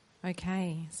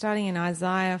Okay, starting in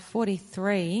Isaiah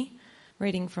 43,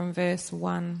 reading from verse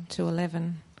 1 to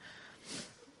 11.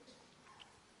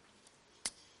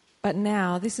 But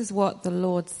now this is what the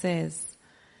Lord says.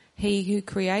 He who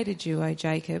created you, O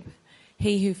Jacob,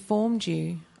 he who formed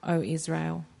you, O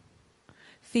Israel.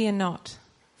 Fear not,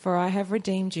 for I have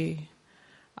redeemed you.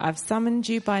 I've summoned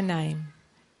you by name.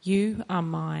 You are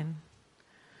mine.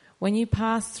 When you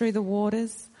pass through the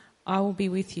waters, I will be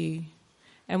with you.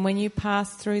 And when you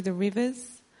pass through the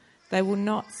rivers, they will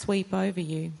not sweep over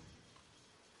you.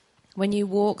 When you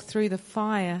walk through the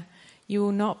fire, you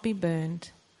will not be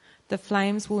burned. The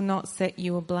flames will not set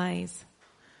you ablaze.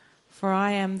 For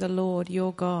I am the Lord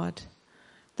your God,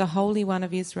 the Holy One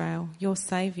of Israel, your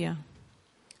Saviour.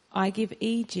 I give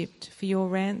Egypt for your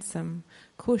ransom,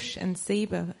 Cush and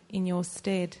Seba in your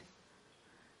stead.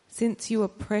 Since you are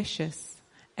precious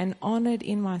and honoured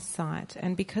in my sight,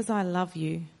 and because I love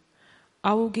you,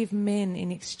 I will give men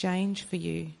in exchange for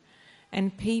you,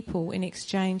 and people in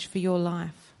exchange for your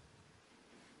life.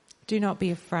 Do not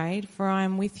be afraid, for I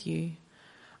am with you.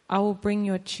 I will bring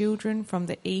your children from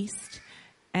the east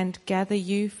and gather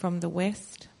you from the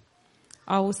west.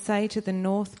 I will say to the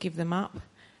north, give them up,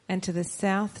 and to the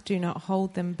south, do not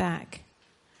hold them back.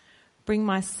 Bring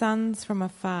my sons from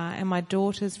afar and my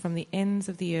daughters from the ends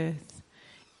of the earth,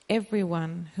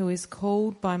 everyone who is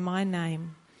called by my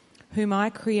name, whom I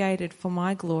created for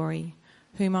my glory,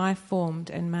 whom I formed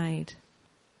and made.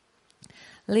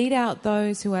 Lead out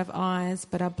those who have eyes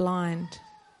but are blind,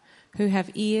 who have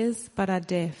ears but are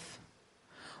deaf.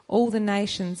 All the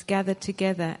nations gather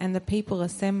together and the people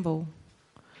assemble.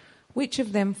 Which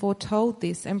of them foretold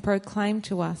this and proclaimed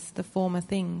to us the former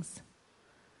things?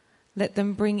 Let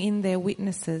them bring in their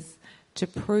witnesses to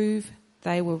prove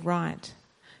they were right,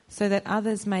 so that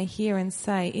others may hear and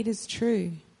say, it is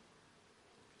true.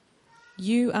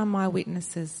 You are my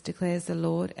witnesses, declares the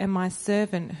Lord, and my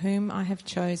servant whom I have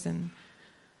chosen,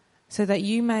 so that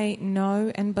you may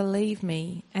know and believe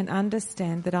me and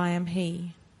understand that I am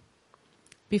he.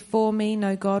 Before me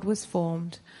no God was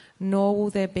formed, nor will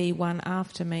there be one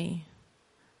after me.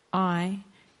 I,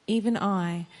 even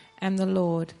I, am the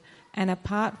Lord, and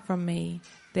apart from me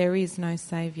there is no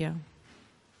Saviour.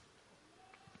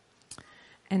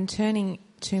 And turning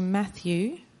to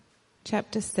Matthew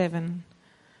chapter 7,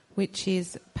 which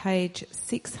is page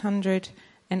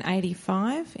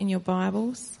 685 in your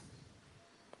Bibles.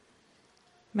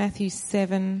 Matthew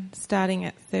 7, starting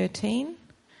at 13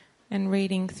 and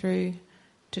reading through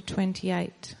to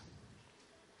 28.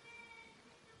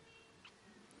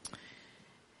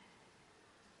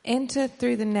 Enter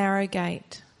through the narrow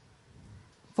gate,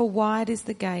 for wide is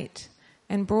the gate,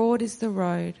 and broad is the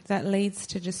road that leads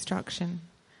to destruction,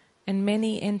 and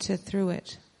many enter through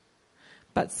it.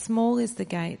 But small is the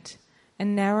gate,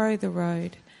 and narrow the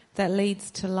road that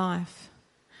leads to life,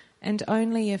 and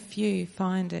only a few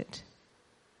find it.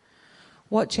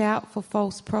 Watch out for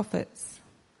false prophets.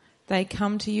 They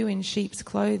come to you in sheep's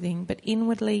clothing, but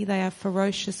inwardly they are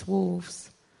ferocious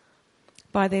wolves.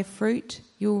 By their fruit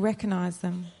you will recognise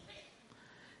them.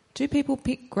 Do people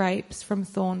pick grapes from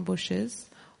thorn bushes,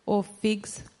 or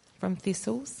figs from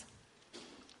thistles?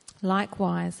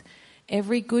 Likewise,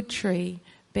 every good tree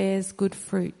bears good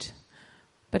fruit,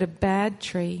 but a bad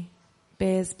tree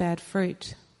bears bad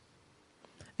fruit.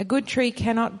 A good tree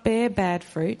cannot bear bad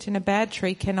fruit, and a bad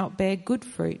tree cannot bear good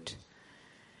fruit.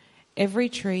 Every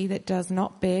tree that does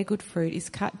not bear good fruit is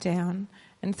cut down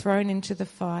and thrown into the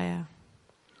fire.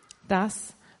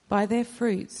 Thus, by their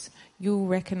fruits you will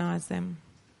recognise them.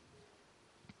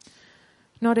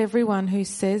 Not everyone who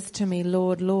says to me,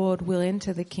 Lord, Lord, will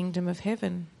enter the kingdom of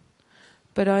heaven,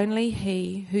 but only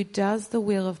he who does the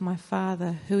will of my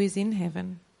Father who is in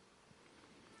heaven.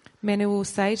 Many will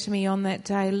say to me on that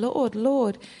day, Lord,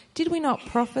 Lord, did we not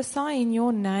prophesy in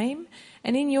your name,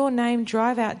 and in your name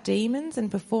drive out demons and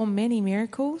perform many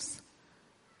miracles?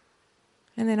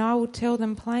 And then I will tell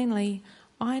them plainly,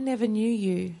 I never knew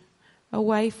you.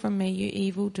 Away from me, you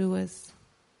evildoers.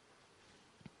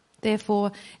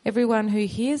 Therefore, everyone who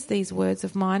hears these words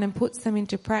of mine and puts them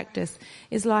into practice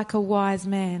is like a wise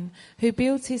man who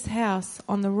builds his house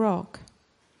on the rock.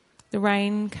 The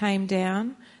rain came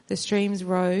down, the streams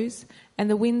rose, and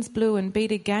the winds blew and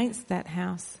beat against that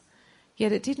house.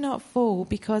 Yet it did not fall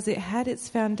because it had its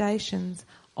foundations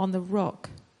on the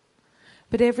rock.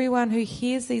 But everyone who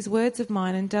hears these words of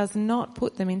mine and does not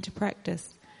put them into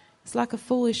practice is like a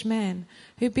foolish man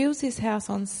who builds his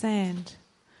house on sand.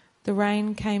 The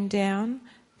rain came down,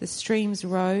 the streams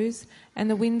rose, and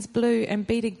the winds blew and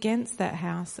beat against that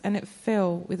house, and it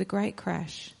fell with a great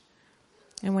crash.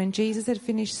 And when Jesus had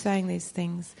finished saying these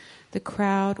things, the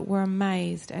crowd were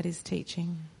amazed at his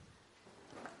teaching.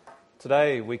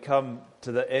 Today we come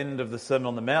to the end of the Sermon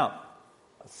on the Mount.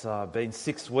 It's been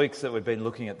 6 weeks that we've been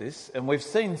looking at this, and we've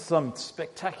seen some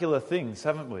spectacular things,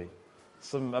 haven't we?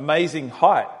 Some amazing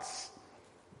heights.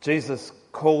 Jesus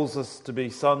calls us to be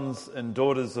sons and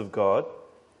daughters of God,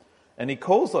 and he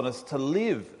calls on us to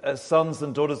live as sons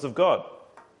and daughters of God.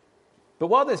 But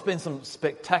while there's been some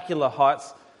spectacular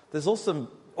heights, there's also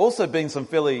been some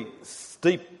fairly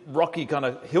steep, rocky kind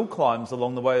of hill climbs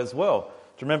along the way as well.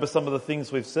 Do you remember some of the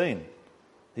things we've seen?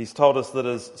 He's told us that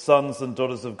as sons and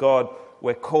daughters of God,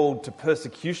 we're called to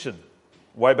persecution.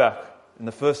 Way back in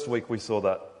the first week we saw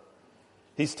that.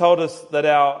 He's told us that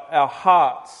our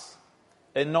hearts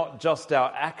and not just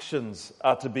our actions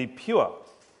are to be pure.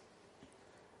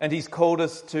 And he's called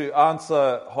us to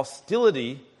answer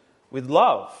hostility with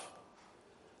love.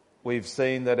 We've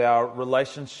seen that our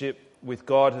relationship with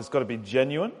God has got to be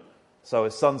genuine. So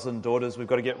as sons and daughters, we've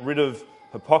got to get rid of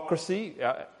hypocrisy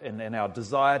and our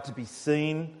desire to be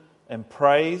seen and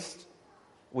praised.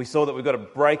 We saw that we've got to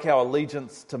break our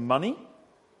allegiance to money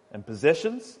and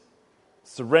possessions,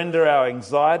 surrender our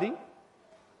anxiety,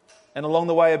 and along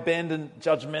the way abandon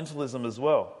judgmentalism as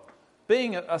well.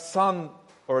 Being a son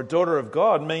or a daughter of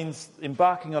God means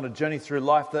embarking on a journey through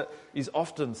life that is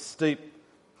often steep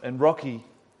and rocky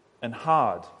and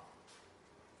hard.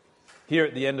 Here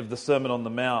at the end of the Sermon on the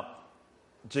Mount,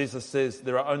 Jesus says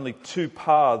there are only two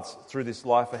paths through this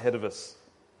life ahead of us.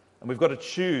 And we've got to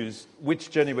choose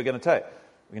which journey we're going to take.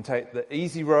 We can take the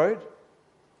easy road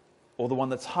or the one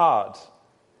that's hard.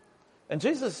 And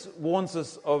Jesus warns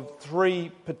us of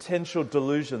three potential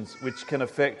delusions which can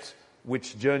affect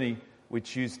which journey we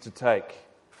choose to take.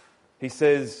 He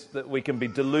says that we can be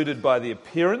deluded by the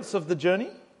appearance of the journey.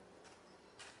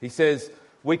 He says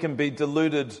we can be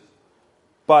deluded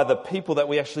by the people that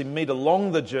we actually meet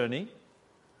along the journey.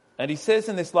 And he says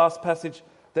in this last passage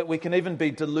that we can even be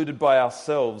deluded by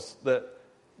ourselves, that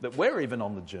we're even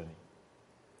on the journey.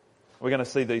 We're going to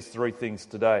see these three things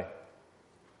today.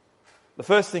 The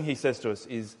first thing he says to us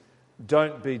is,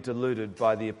 don't be deluded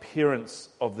by the appearance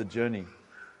of the journey.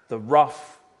 The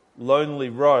rough, lonely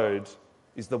road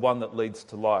is the one that leads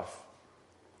to life.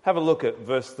 Have a look at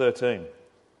verse 13.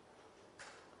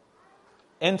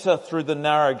 Enter through the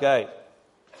narrow gate.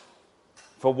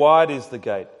 For wide is the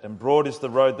gate, and broad is the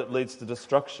road that leads to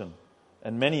destruction,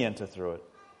 and many enter through it.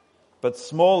 But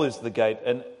small is the gate,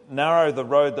 and narrow the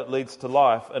road that leads to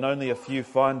life, and only a few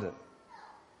find it.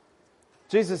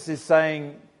 Jesus is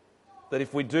saying that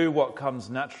if we do what comes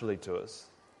naturally to us,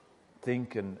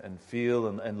 think and feel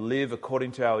and live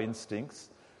according to our instincts,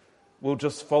 we'll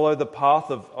just follow the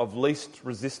path of least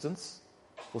resistance.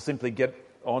 We'll simply get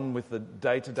on with the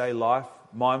day-to-day life,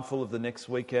 mindful of the next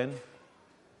weekend,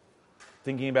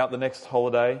 thinking about the next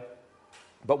holiday,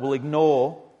 but we'll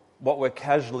ignore what we're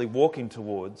casually walking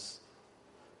towards.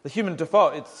 The human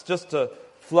default, it's just to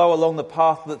flow along the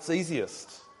path that's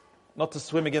easiest, not to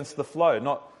swim against the flow,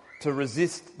 not to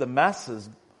resist the masses,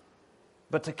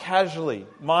 but to casually,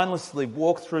 mindlessly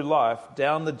walk through life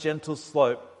down the gentle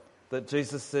slope that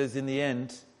Jesus says in the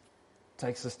end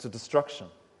takes us to destruction.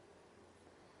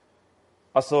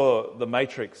 I saw The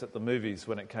Matrix at the movies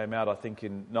when it came out, I think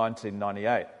in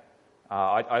 1998.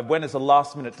 I went as a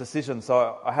last-minute decision,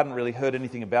 so I hadn't really heard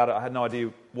anything about it. I had no idea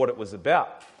what it was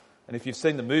about. And if you've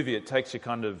seen the movie, it takes you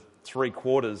kind of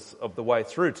 3/4 of the way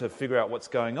through to figure out what's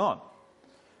going on.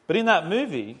 But in that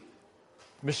movie,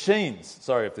 machines,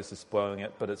 sorry if this is spoiling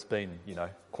it, but it's been,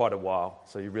 quite a while,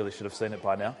 so you really should have seen it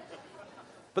by now.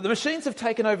 But the machines have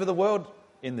taken over the world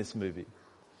in this movie.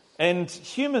 And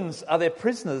humans are their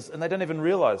prisoners, and they don't even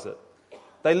realize it.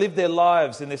 They live their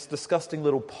lives in this disgusting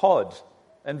little pod,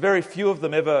 and very few of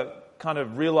them ever kind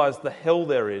of realize the hell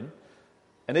they're in,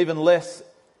 and even less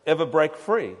ever break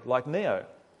free, like Neo.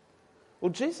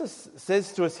 Well, Jesus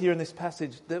says to us here in this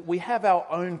passage that we have our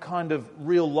own kind of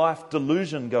real-life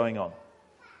delusion going on.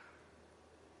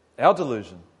 Our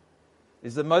delusion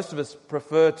is that most of us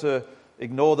prefer to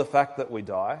ignore the fact that we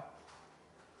die.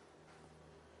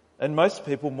 And most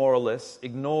people, more or less,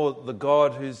 ignore the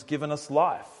God who's given us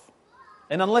life.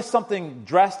 And unless something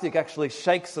drastic actually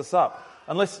shakes us up,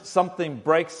 unless something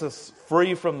breaks us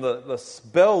free from the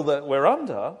spell that we're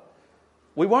under,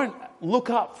 we won't look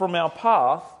up from our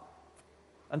path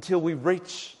until we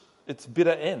reach its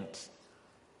bitter end.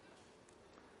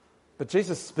 But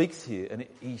Jesus speaks here and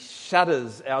he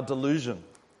shatters our delusion.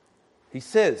 He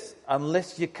says,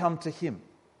 unless you come to him,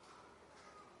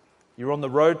 you're on the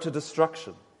road to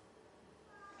destruction.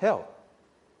 Hell.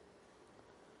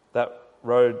 That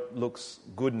road looks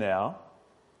good now,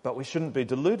 but we shouldn't be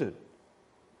deluded.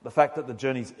 The fact that the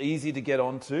journey's easy to get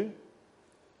onto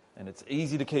and it's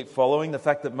easy to keep following, the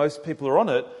fact that most people are on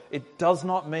it, it does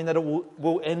not mean that it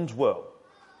will end well.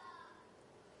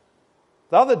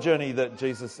 The other journey that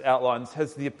Jesus outlines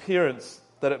has the appearance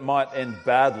that it might end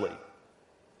badly.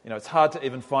 It's hard to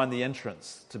even find the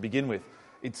entrance to begin with.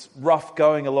 It's rough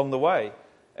going along the way,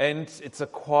 and it's a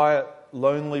quiet,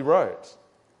 lonely road.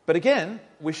 But again,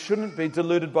 we shouldn't be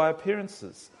deluded by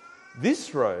appearances.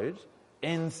 This road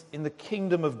ends in the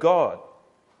kingdom of God.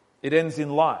 It ends in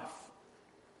life.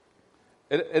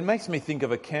 It makes me think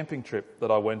of a camping trip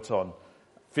that I went on,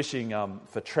 fishing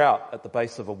for trout at the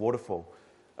base of a waterfall.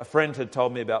 A friend had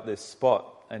told me about this spot,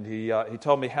 and he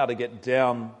told me how to get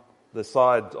down the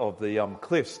side of the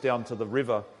cliffs down to the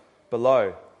river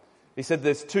below. He said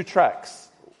there's 2 tracks.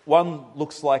 One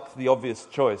looks like the obvious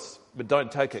choice, but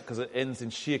don't take it because it ends in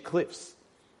sheer cliffs.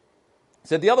 He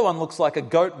said the other one looks like a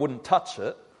goat wouldn't touch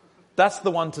it. That's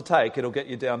the one to take. It'll get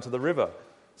you down to the river.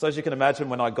 So as you can imagine,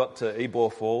 when I got to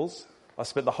Ebor Falls, I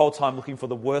spent the whole time looking for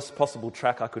the worst possible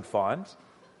track I could find.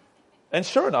 And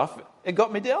sure enough, it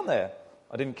got me down there.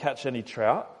 I didn't catch any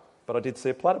trout, but I did see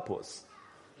a platypus.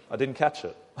 I didn't catch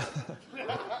it.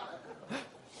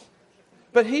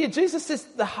 But here, Jesus says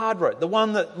the hard road, the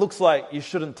one that looks like you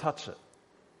shouldn't touch it.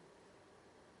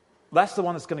 That's the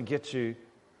one that's going to get you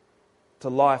to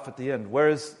life at the end.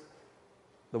 Whereas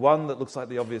the one that looks like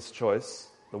the obvious choice,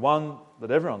 the one that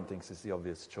everyone thinks is the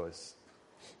obvious choice,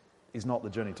 is not the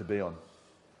journey to be on.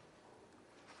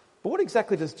 But what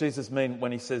exactly does Jesus mean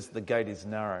when he says the gate is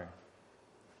narrow?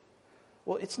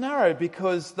 Well, it's narrow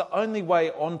because the only way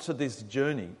onto this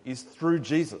journey is through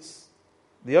Jesus.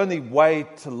 The only way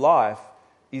to life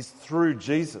is through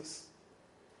Jesus.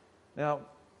 Now,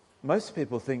 most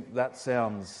people think that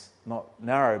sounds not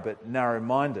narrow, but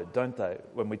narrow-minded, don't they,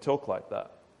 when we talk like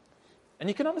that? And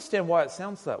you can understand why it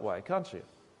sounds that way, can't you?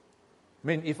 I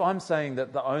mean, if I'm saying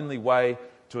that the only way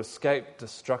to escape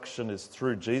destruction is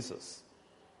through Jesus,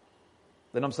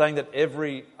 then I'm saying that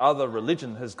every other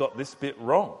religion has got this bit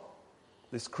wrong,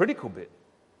 this critical bit.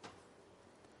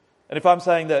 And if I'm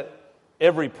saying that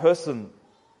every person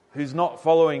who's not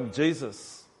following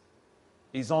Jesus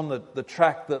is on the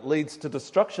track that leads to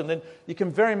destruction, then you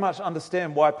can very much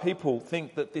understand why people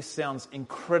think that this sounds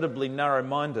incredibly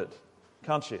narrow-minded,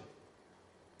 can't you?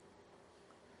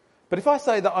 But if I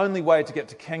say the only way to get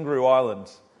to Kangaroo Island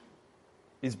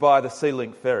is by the Sea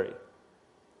Link ferry,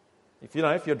 if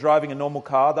you're driving a normal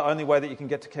car, the only way that you can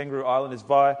get to Kangaroo Island is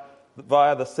via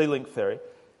the Sea Link ferry,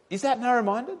 is that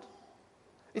narrow-minded?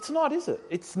 It's not, is it?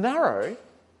 It's narrow,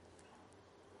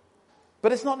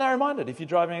 but it's not narrow-minded. If you're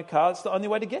driving a car, it's the only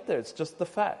way to get there. It's just the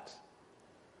fact.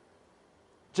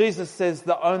 Jesus says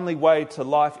the only way to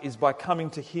life is by coming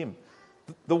to him.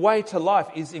 The way to life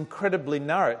is incredibly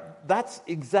narrow. That's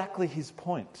exactly his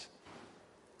point.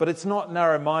 But it's not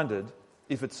narrow-minded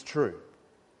if it's true.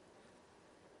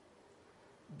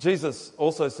 Jesus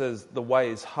also says the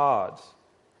way is hard.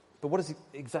 But what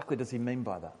exactly does he mean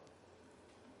by that?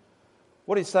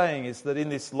 What he's saying is that in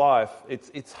this life,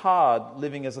 it's hard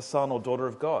living as a son or daughter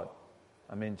of God.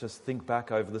 I mean, just think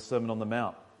back over the Sermon on the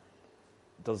Mount.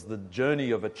 Does the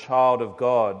journey of a child of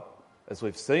God, as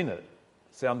we've seen it,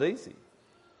 sound easy?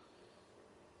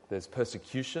 There's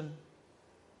persecution.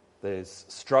 There's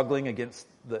struggling against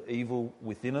the evil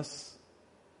within us.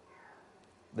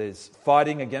 There's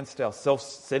fighting against our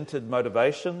self-centered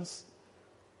motivations.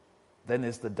 Then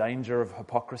there's the danger of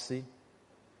hypocrisy.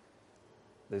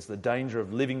 There's the danger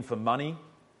of living for money.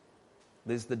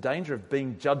 There's the danger of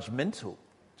being judgmental,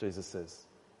 Jesus says.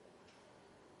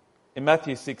 In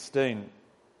Matthew 16,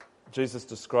 Jesus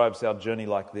describes our journey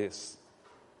like this.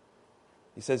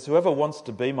 He says, "Whoever wants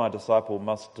to be my disciple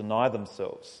must deny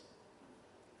themselves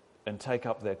and take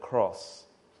up their cross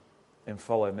and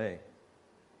follow me."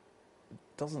 It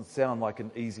doesn't sound like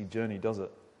an easy journey, does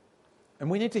it?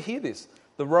 And we need to hear this.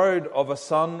 The road of a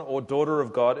son or daughter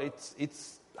of God,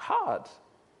 it's hard.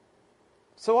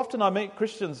 So often I meet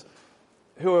Christians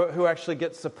who actually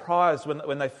get surprised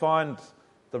when they find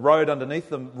the road underneath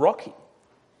them rocky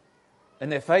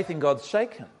and their faith in God's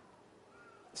shaken.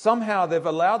 Somehow they've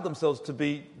allowed themselves to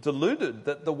be deluded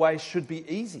that the way should be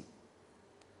easy.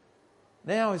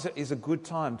 Now is a good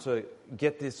time to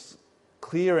get this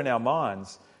clear in our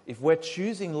minds. If we're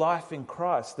choosing life in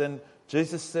Christ, then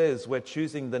Jesus says we're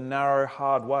choosing the narrow,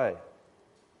 hard way.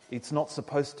 It's not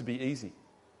supposed to be easy.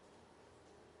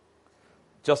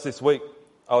 Just this week,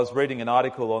 I was reading an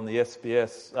article on the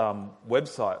SBS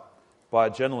website by a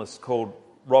journalist called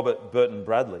Robert Burton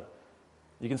Bradley.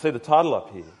 You can see the title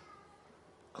up here.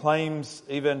 Claims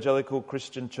evangelical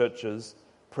Christian churches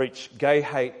preach gay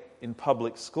hate in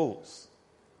public schools.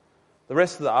 The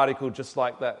rest of the article, just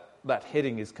like that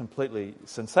heading, is completely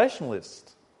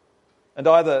sensationalist. And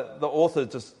either the author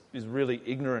just is really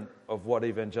ignorant of what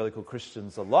evangelical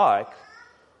Christians are like,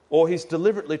 or he's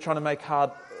deliberately trying to make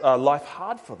life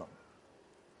hard for them.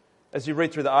 As you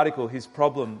read through the article, his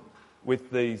problem with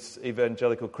these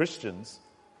evangelical Christians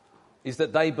is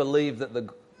that they believe that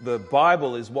the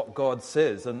Bible is what God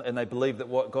says, and they believe that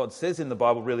what God says in the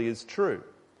Bible really is true.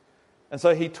 And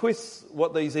so he twists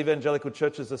what these evangelical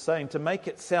churches are saying to make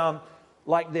it sound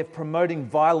like they're promoting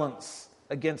violence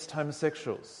against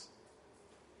homosexuals.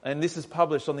 And this is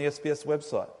published on the SBS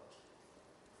website.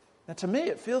 Now, to me,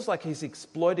 it feels like he's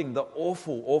exploiting the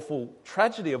awful, awful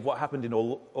tragedy of what happened in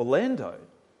Orlando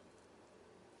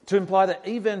to imply that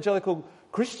evangelical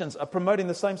Christians are promoting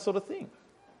the same sort of thing.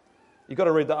 You've got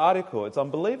to read the article. It's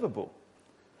unbelievable.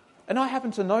 And I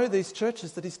happen to know these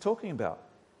churches that he's talking about.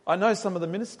 I know some of the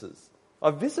ministers.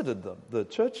 I've visited them, the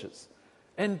churches.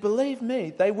 And believe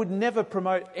me, they would never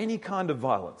promote any kind of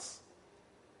violence.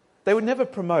 They would never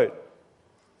promote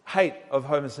hate of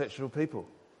homosexual people.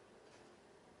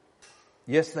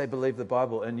 Yes, they believe the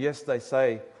Bible, and yes, they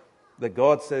say that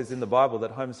God says in the Bible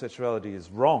that homosexuality is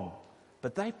wrong,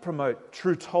 but they promote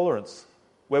true tolerance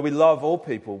where we love all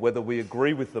people, whether we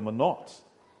agree with them or not.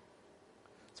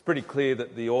 It's pretty clear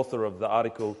that the author of the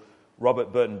article,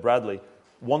 Robert Burton Bradley,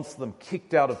 wants them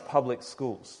kicked out of public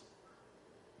schools.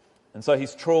 And so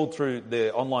he's trawled through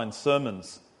their online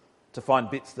sermons to find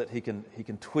bits that he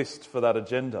can twist for that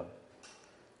agenda.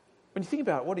 When you think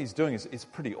about it, what he's doing is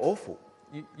pretty awful.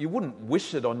 You wouldn't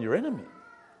wish it on your enemy.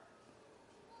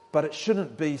 But it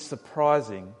shouldn't be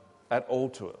surprising at all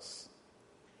to us.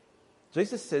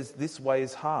 Jesus says this way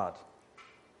is hard.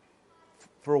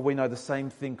 For all we know, the same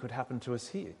thing could happen to us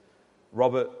here.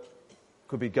 Robert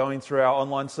could be going through our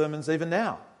online sermons even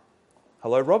now.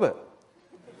 Hello, Robert.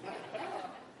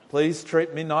 Please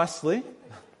treat me nicely.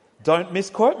 Don't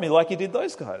misquote me like you did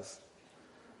those guys.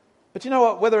 But you know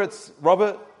what? Whether it's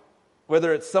Robert,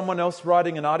 whether it's someone else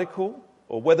writing an article,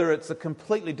 or whether it's a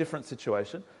completely different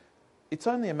situation, it's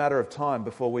only a matter of time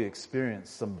before we experience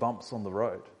some bumps on the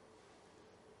road.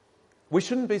 We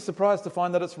shouldn't be surprised to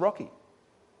find that it's rocky.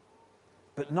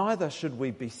 But neither should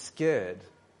we be scared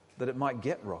that it might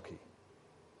get rocky.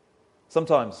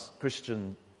 Sometimes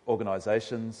Christian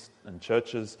organisations and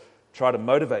churches try to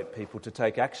motivate people to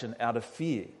take action out of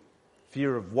fear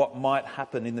of what might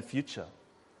happen in the future.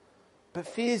 But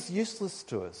fear is useless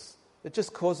to us. It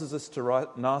just causes us to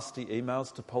write nasty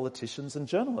emails to politicians and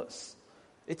journalists.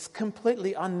 It's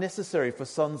completely unnecessary for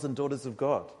sons and daughters of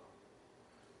God.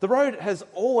 The road has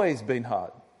always been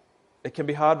hard. It can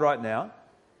be hard right now,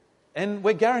 and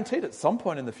we're guaranteed at some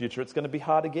point in the future it's going to be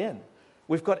hard again.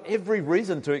 We've got every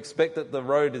reason to expect that the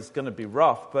road is going to be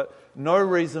rough, but no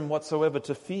reason whatsoever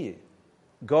to fear.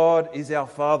 God is our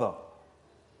Father.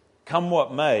 Come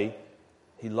what may,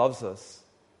 He loves us,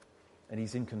 and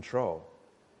He's in control.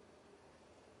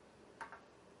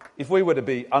 If we were to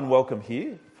be unwelcome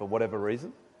here, for whatever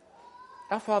reason,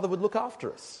 our Father would look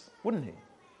after us, wouldn't He?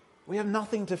 We have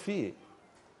nothing to fear.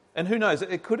 And who knows,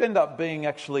 it could end up being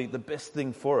actually the best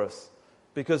thing for us,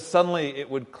 because suddenly it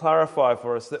would clarify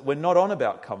for us that we're not on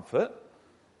about comfort,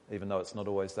 even though it's not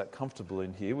always that comfortable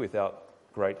in here without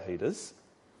great heaters.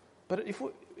 But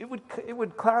it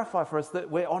would clarify for us that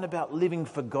we're on about living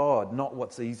for God, not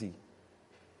what's easy.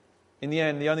 In the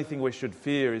end, the only thing we should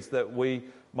fear is that we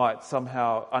might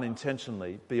somehow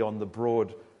unintentionally be on the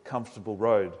broad, comfortable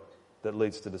road that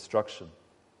leads to destruction.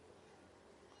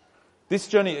 This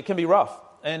journey, it can be rough,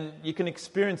 and you can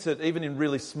experience it even in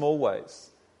really small ways.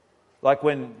 Like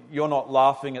when you're not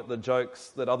laughing at the jokes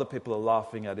that other people are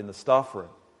laughing at in the staff room.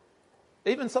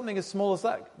 Even something as small as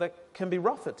that can be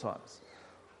rough at times.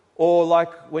 Or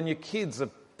like when your kids are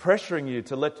pressuring you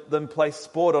to let them play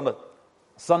sport on a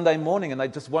Sunday morning and they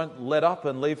just won't let up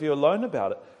and leave you alone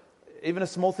about it. Even a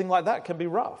small thing like that can be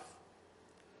rough.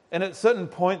 And at certain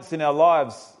points in our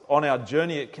lives, on our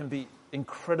journey, it can be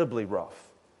incredibly rough.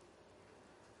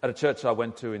 At a church I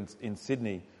went to in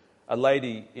Sydney, a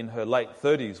lady in her late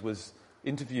 30s was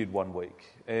interviewed one week.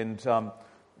 And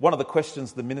one of the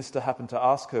questions the minister happened to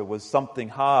ask her was something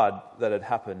hard that had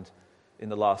happened in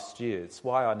the last year. It's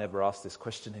why I never ask this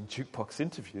question in jukebox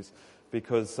interviews,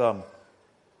 because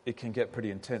it can get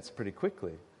pretty intense pretty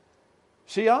quickly.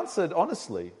 She answered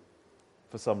honestly,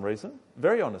 for some reason,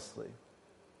 very honestly.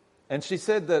 And she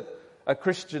said that a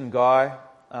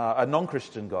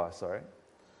non-Christian guy,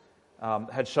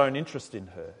 had shown interest in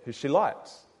her, who she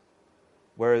liked,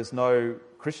 whereas no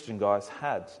Christian guys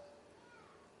had.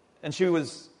 And she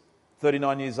was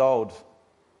 39 years old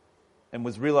and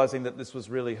was realizing that this was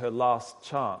really her last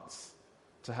chance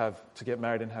to get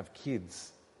married and have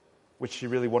kids, which she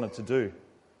really wanted to do.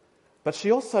 But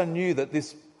she also knew that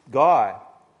this guy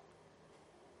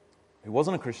who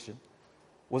wasn't a Christian,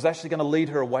 was actually going to lead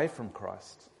her away from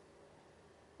Christ.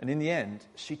 And in the end,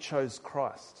 she chose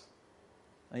Christ.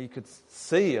 And you could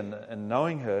see, and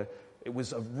knowing her, it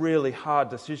was a really hard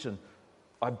decision.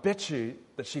 I bet you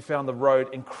that she found the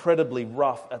road incredibly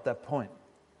rough at that point.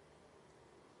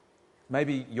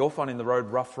 Maybe you're finding the road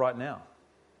rough right now.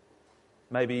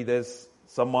 Maybe there's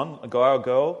someone, a guy or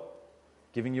girl,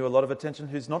 giving you a lot of attention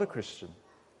who's not a Christian,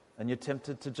 and you're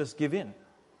tempted to just give in.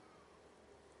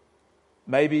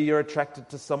 Maybe you're attracted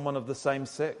to someone of the same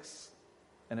sex,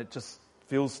 and it just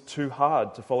feels too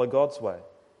hard to follow God's way.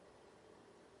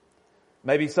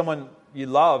 Maybe someone you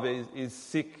love is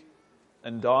sick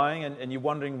and dying, and you're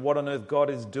wondering what on earth God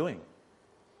is doing.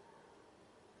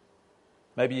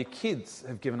 Maybe your kids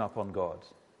have given up on God,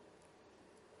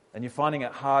 and you're finding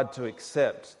it hard to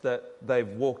accept that they've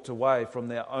walked away from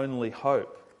their only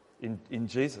hope in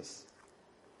Jesus.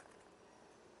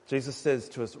 Jesus says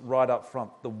to us right up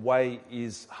front, the way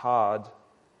is hard.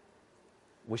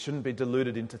 We shouldn't be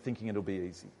deluded into thinking it'll be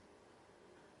easy.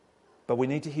 But we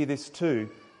need to hear this too.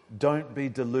 Don't be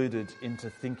deluded into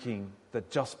thinking that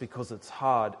just because it's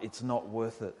hard, it's not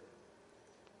worth it.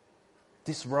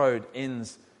 This road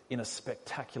ends in a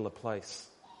spectacular place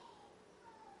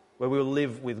where we will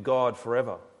live with God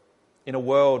forever, in a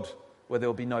world where there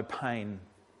will be no pain,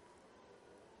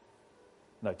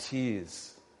 no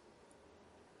tears,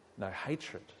 no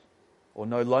hatred, or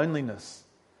no loneliness,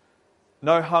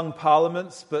 no hung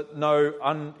parliaments, but no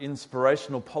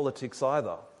uninspirational politics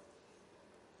either.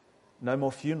 No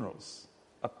more funerals.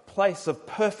 A place of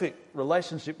perfect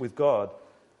relationship with God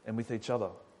and with each other.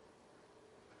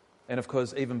 And of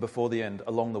course, even before the end,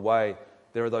 along the way,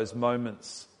 there are those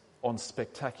moments on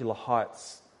spectacular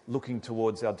heights looking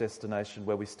towards our destination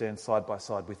where we stand side by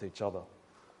side with each other.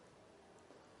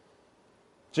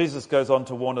 Jesus goes on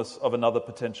to warn us of another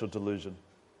potential delusion.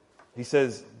 He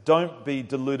says, don't be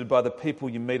deluded by the people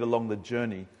you meet along the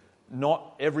journey.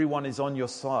 Not everyone is on your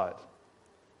side.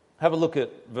 Have a look at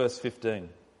verse 15.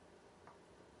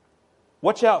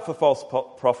 Watch out for false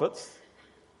prophets.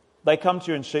 They come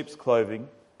to you in sheep's clothing,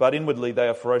 but inwardly they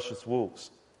are ferocious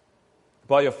wolves.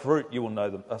 By your fruit you will know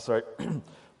them.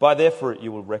 By their fruit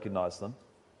you will recognize them.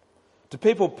 Do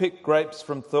people pick grapes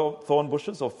from thorn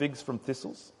bushes or figs from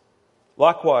thistles?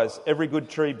 Likewise, every good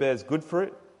tree bears good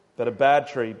fruit, but a bad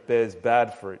tree bears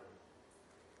bad fruit.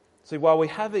 See, while we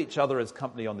have each other as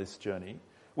company on this journey,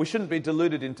 we shouldn't be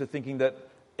deluded into thinking that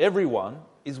everyone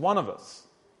is one of us.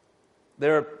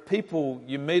 There are people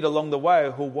you meet along the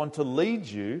way who want to lead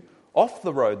you off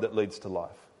the road that leads to life.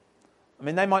 I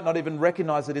mean, they might not even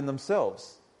recognize it in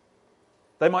themselves.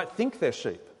 They might think they're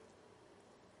sheep.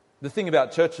 The thing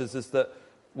about churches is that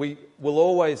we will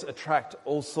always attract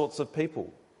all sorts of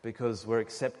people because we're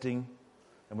accepting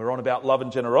and we're on about love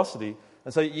and generosity.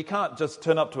 And so you can't just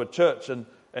turn up to a church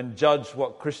and judge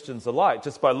what Christians are like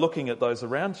just by looking at those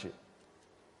around you.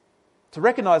 To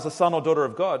recognize a son or daughter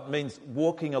of God means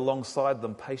walking alongside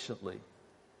them patiently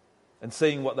and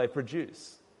seeing what they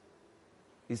produce.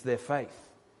 Is there faith?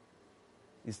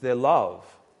 Is there love?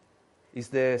 Is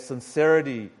there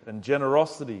sincerity and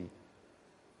generosity,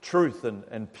 truth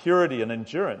and purity and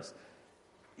endurance?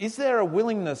 Is there a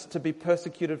willingness to be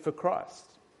persecuted for Christ?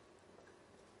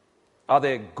 Are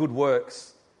there good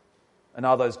works, and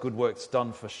are those good works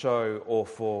done for show or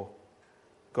for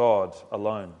God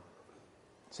alone?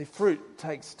 See, fruit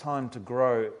takes time to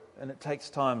grow and it takes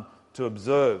time to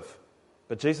observe.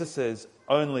 But Jesus says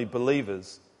only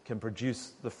believers can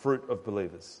produce the fruit of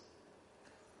believers.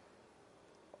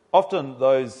 Often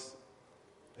those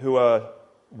who are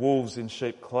wolves in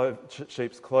sheep's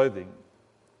clothing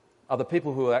are the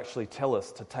people who will actually tell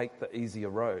us to take the easier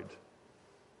road.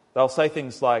 They'll say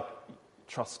things like,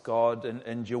 trust God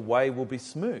and your way will be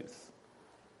smooth.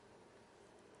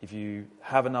 If you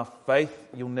have enough faith,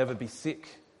 you'll never be sick.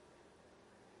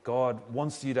 God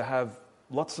wants you to have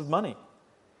lots of money.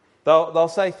 They'll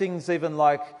say things even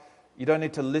like, you don't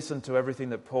need to listen to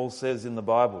everything that Paul says in the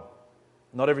Bible.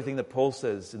 Not everything that Paul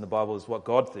says in the Bible is what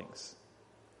God thinks.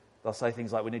 They'll say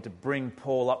things like, we need to bring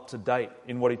Paul up to date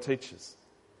in what he teaches.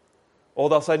 Or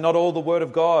they'll say, not all the Word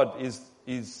of God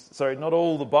not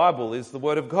all the Bible is the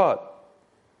Word of God.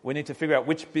 We need to figure out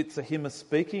which bits are him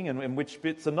speaking and which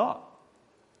bits are not.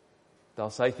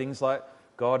 They'll say things like,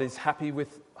 God is happy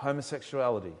with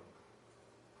homosexuality.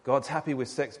 God's happy with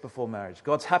sex before marriage.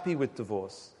 God's happy with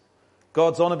divorce.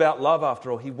 God's on about love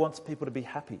after all. He wants people to be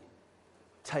happy.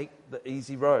 Take the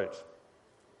easy road.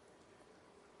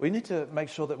 We need to make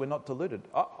sure that we're not deluded.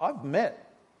 I've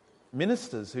met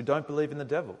ministers who don't believe in the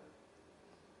devil.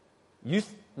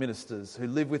 Youth ministers who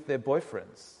live with their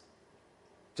boyfriends.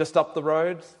 Just up the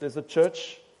road, there's a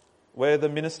church where the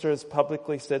minister has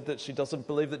publicly said that she doesn't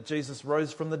believe that Jesus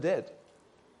rose from the dead.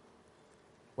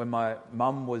 When my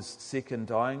mum was sick and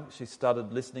dying, she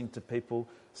started listening to people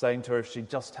saying to her if she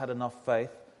just had enough faith,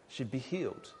 she'd be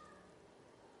healed.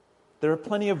 There are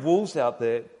plenty of wolves out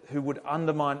there who would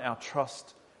undermine our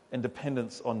trust and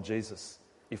dependence on Jesus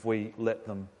if we let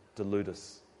them delude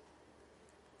us.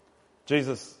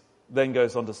 Jesus then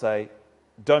goes on to say,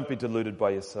 don't be deluded by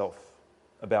yourself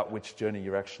about which journey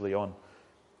you're actually on.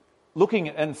 Looking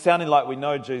and sounding like we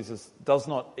know Jesus does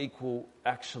not equal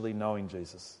actually knowing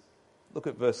Jesus. Look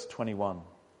at verse 21.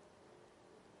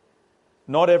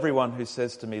 Not everyone who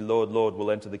says to me, Lord, Lord,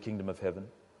 will enter the kingdom of heaven,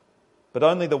 but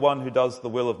only the one who does the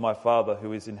will of my Father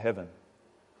who is in heaven.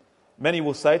 Many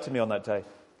will say to me on that day,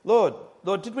 Lord,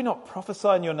 Lord, did we not prophesy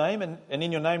in your name and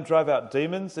in your name drive out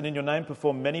demons and in your name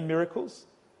perform many miracles?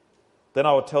 Then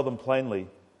I will tell them plainly,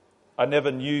 I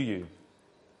never knew you.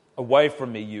 Away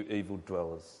from me, you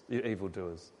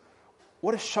evildoers.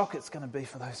 What a shock it's going to be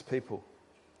for those people.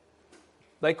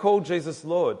 They call Jesus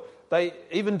Lord. They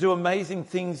even do amazing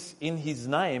things in his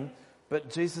name, but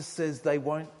Jesus says they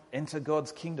won't enter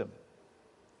God's kingdom.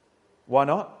 Why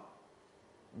not?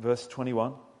 Verse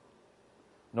 21.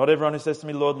 Not everyone who says to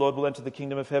me, Lord, Lord, will enter the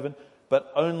kingdom of heaven,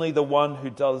 but only the one who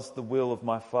does the will of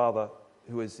my Father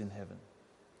who is in heaven.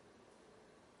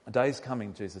 A day is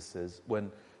coming, Jesus says,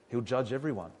 when he'll judge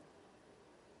everyone.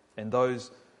 And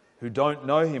those who don't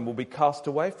know him will be cast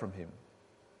away from him,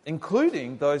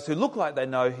 including those who look like they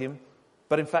know him,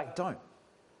 but in fact don't.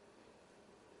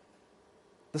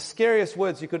 The scariest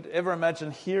words you could ever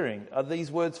imagine hearing are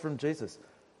these words from Jesus.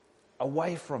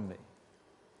 Away from me.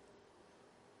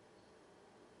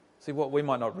 See, what we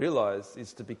might not realize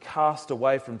is to be cast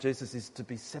away from Jesus is to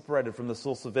be separated from the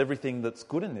source of everything that's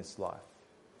good in this life.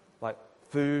 Like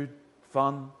food,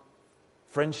 fun,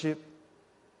 friendship,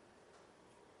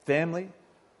 family.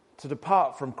 To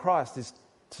depart from Christ is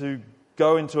to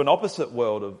go into an opposite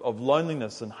world of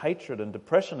loneliness and hatred and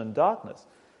depression and darkness.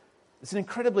 It's an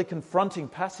incredibly confronting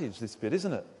passage, this bit,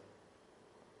 isn't it?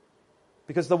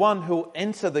 Because the one who will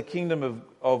enter the kingdom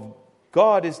of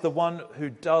God is the one who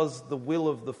does the will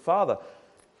of the Father.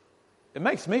 It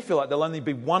makes me feel like there'll only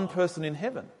be one person in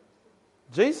heaven,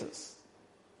 Jesus.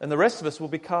 And the rest of us will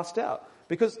be cast out.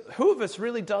 Because who of us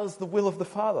really does the will of the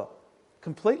Father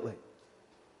completely?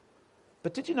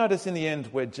 But did you notice in the end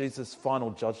where Jesus'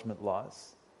 final judgment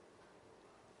lies?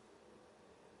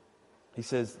 He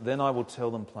says, then I will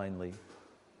tell them plainly,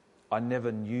 I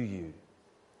never knew you.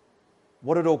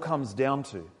 What it all comes down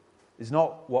to is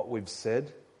not what we've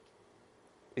said.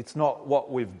 It's not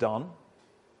what we've done.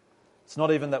 It's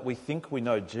not even that we think we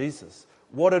know Jesus.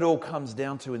 What it all comes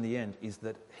down to in the end is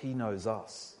that he knows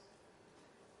us.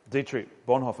 Dietrich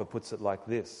Bonhoeffer puts it like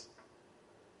this.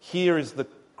 Here is the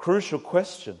crucial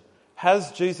question.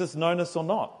 Has Jesus known us or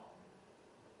not?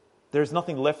 There is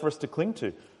nothing left for us to cling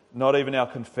to, not even our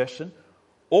confession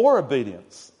or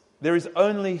obedience. There is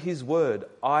only his word,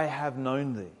 I have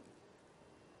known thee.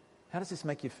 How does this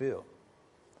make you feel?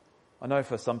 I know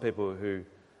for some people who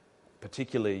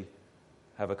particularly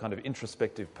have a kind of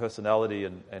introspective personality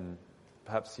and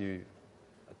perhaps you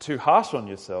are too harsh on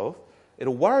yourself,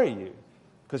 it'll worry you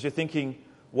because you're thinking,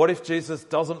 what if Jesus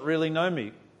doesn't really know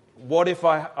me? What if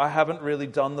I haven't really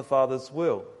done the Father's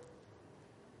will?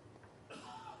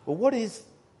 Well, what is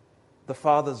the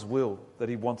Father's will that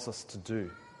he wants us to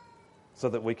do so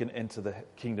that we can enter the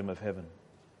kingdom of heaven?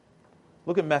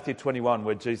 Look at Matthew 21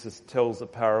 where Jesus tells a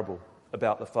parable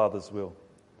about the Father's will.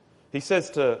 He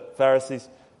says to Pharisees,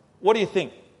 what do you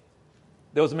think?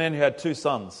 There was a man who had 2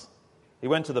 sons. He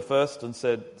went to the first and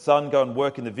said, son, go and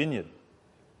work in the vineyard.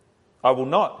 I will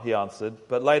not, he answered,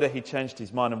 but later he changed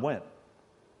his mind and went.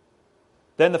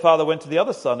 Then the father went to the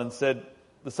other son and said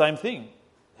the same thing.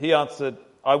 He answered,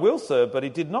 I will, sir, but he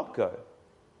did not go.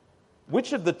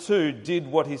 Which of the 2 did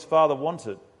what his father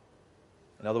wanted?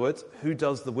 In other words, who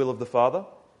does the will of the Father?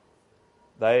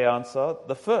 They answer,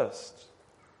 the first.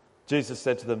 Jesus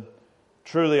said to them,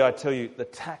 truly I tell you, the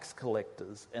tax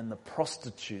collectors and the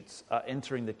prostitutes are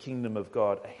entering the kingdom of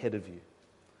God ahead of you.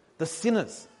 The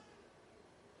sinners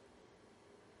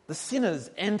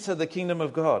enter the kingdom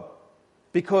of God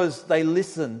because they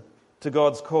listen to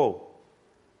God's call.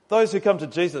 Those who come to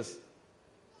Jesus,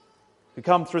 who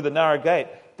come through the narrow gate,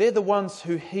 they're the ones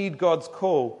who heed God's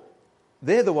call.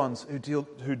 They're the ones who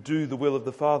do the will of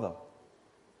the Father.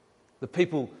 The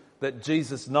people that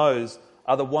Jesus knows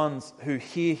are the ones who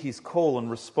hear his call and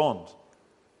respond.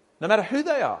 No matter who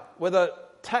they are, whether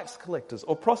tax collectors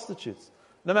or prostitutes,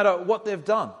 no matter what they've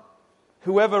done,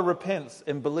 whoever repents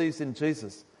and believes in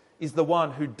Jesus is the one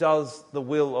who does the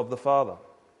will of the Father.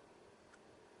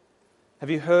 Have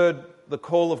you heard the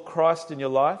call of Christ in your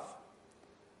life?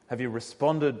 Have you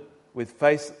responded with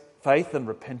faith and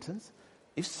repentance?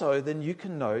 If so, then you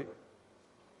can know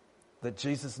that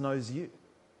Jesus knows you.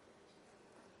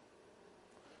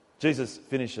 Jesus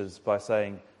finishes by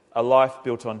saying, a life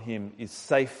built on him is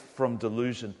safe from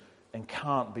delusion and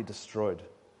can't be destroyed.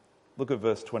 Look at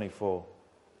verse 24.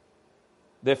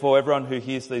 Therefore, everyone who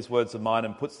hears these words of mine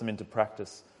and puts them into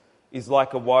practice is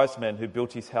like a wise man who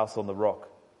built his house on the rock.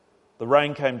 The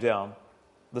rain came down,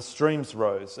 the streams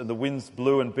rose, and the winds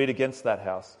blew and beat against that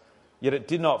house. Yet it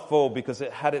did not fall because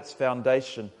it had its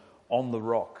foundation on the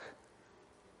rock.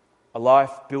 A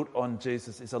life built on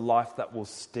Jesus is a life that will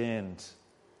stand.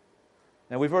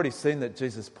 Now, we've already seen that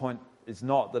Jesus' point is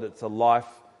not that it's a life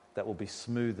that will be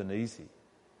smooth and easy.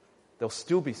 There'll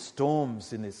still be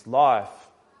storms in this life.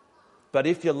 But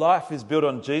if your life is built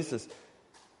on Jesus,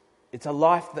 it's a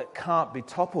life that can't be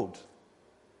toppled.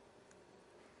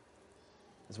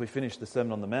 As we finish the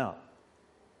Sermon on the Mount,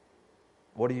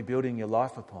 what are you building your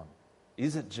life upon?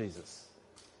 Is it Jesus?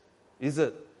 Is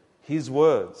it his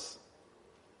words?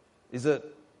 Is it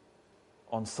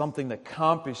on something that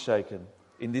can't be shaken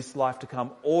in this life to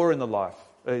come or in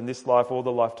this life or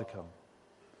the life to come?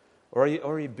 Or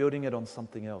are you building it on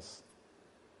something else?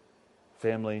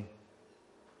 Family,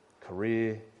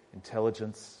 career,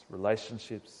 intelligence,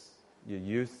 relationships, your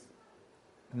youth.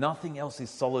 Nothing else is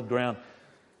solid ground.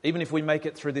 Even if we make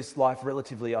it through this life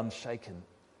relatively unshaken,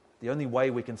 the only way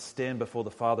we can stand before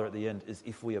the Father at the end is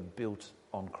if we are built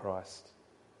on Christ.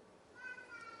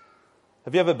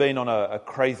 Have you ever been on a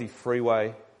crazy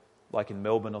freeway, like in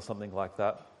Melbourne or something like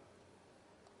that?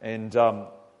 And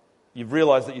you've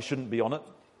realised that you shouldn't be on it.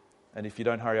 And if you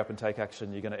don't hurry up and take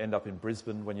action, you're going to end up in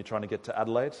Brisbane when you're trying to get to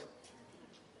Adelaide.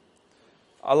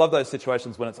 I love those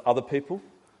situations when it's other people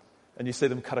and you see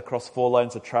them cut across 4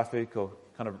 lanes of traffic or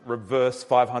kind of reverse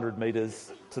 500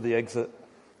 metres to the exit.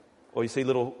 Or you see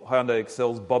little Hyundai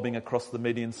Excels bobbing across the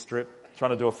median strip,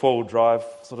 trying to do a 4-wheel drive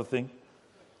sort of thing.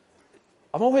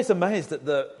 I'm always amazed at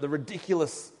the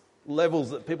ridiculous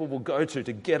levels that people will go to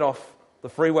get off the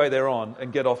freeway they're on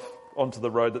and get off onto the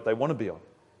road that they want to be on.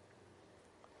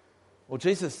 Well,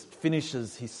 Jesus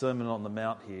finishes his Sermon on the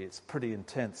Mount here. It's pretty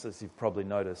intense, as you've probably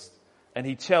noticed. And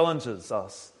he challenges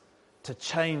us to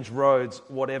change roads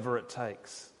whatever it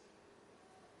takes,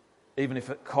 even if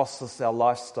it costs us our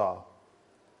lifestyle,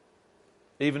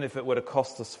 even if it were to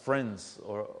cost us friends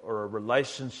or a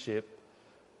relationship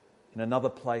in another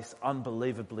place.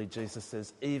 Unbelievably, Jesus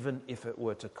says, even if it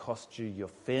were to cost you your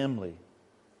family,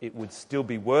 it would still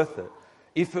be worth it.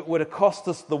 If it were to cost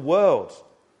us the world,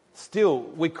 still,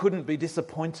 we couldn't be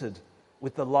disappointed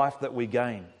with the life that we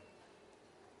gain.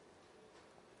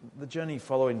 The journey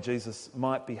following Jesus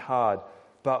might be hard,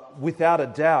 but without a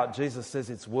doubt, Jesus says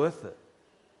it's worth it.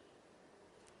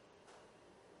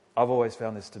 I've always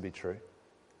found this to be true.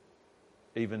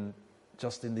 Even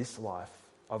just in this life,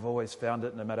 I've always found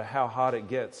it, no matter how hard it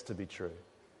gets, to be true.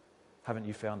 Haven't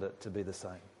you found it to be the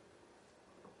same?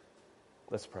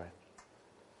 Let's pray.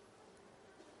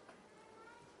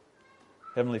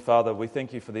 Heavenly Father, we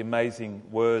thank you for the amazing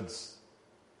words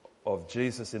of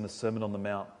Jesus in the Sermon on the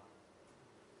Mount.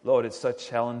 Lord, it's so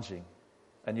challenging,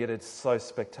 and yet it's so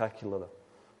spectacular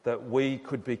that we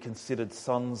could be considered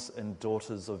sons and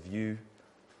daughters of you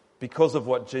because of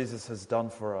what Jesus has done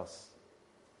for us.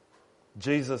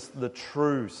 Jesus, the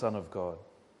true Son of God,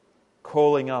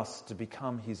 calling us to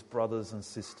become his brothers and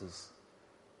sisters.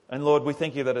 And Lord, we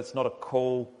thank you that it's not a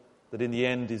call that in the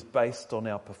end is based on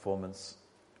our performance,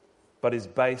 but is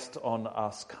based on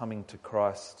us coming to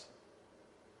Christ,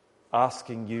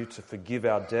 asking you to forgive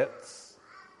our debts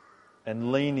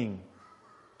and leaning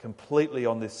completely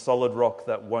on this solid rock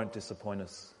that won't disappoint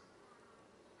us.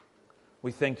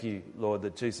 We thank you, Lord,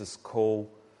 that Jesus'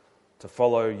 call to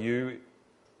follow you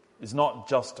is not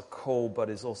just a call,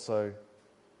 but is also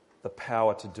the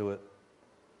power to do it.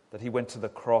 That he went to the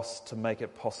cross to make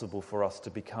it possible for us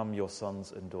to become your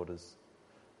sons and daughters,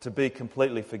 to be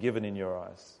completely forgiven in your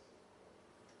eyes.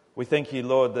 We thank you,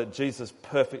 Lord, that Jesus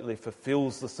perfectly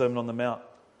fulfills the Sermon on the Mount,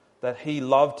 that he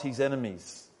loved his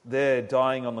enemies there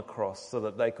dying on the cross so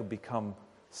that they could become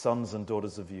sons and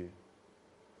daughters of you.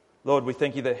 Lord, we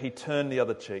thank you that he turned the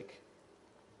other cheek.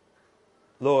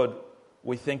 Lord,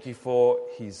 we thank you for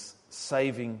his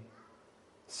saving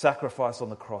sacrifice on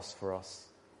the cross for us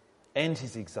and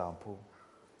his example.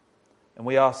 And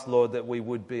we ask, Lord, that we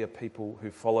would be a people who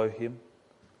follow him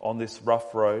on this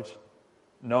rough road,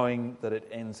 knowing that it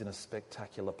ends in a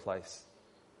spectacular place.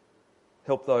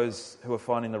 Help those who are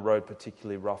finding the road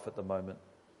particularly rough at the moment.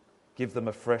 Give them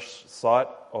a fresh sight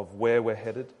of where we're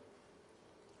headed,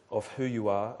 of who you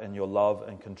are and your love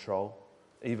and control,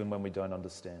 even when we don't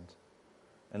understand.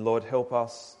 And Lord, help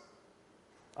us,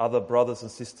 other brothers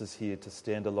and sisters here, to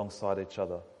stand alongside each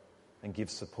other and give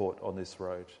support on this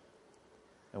road.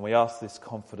 And we ask this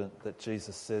confident that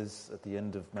Jesus says at the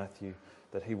end of Matthew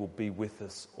that he will be with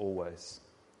us always.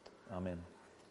 Amen.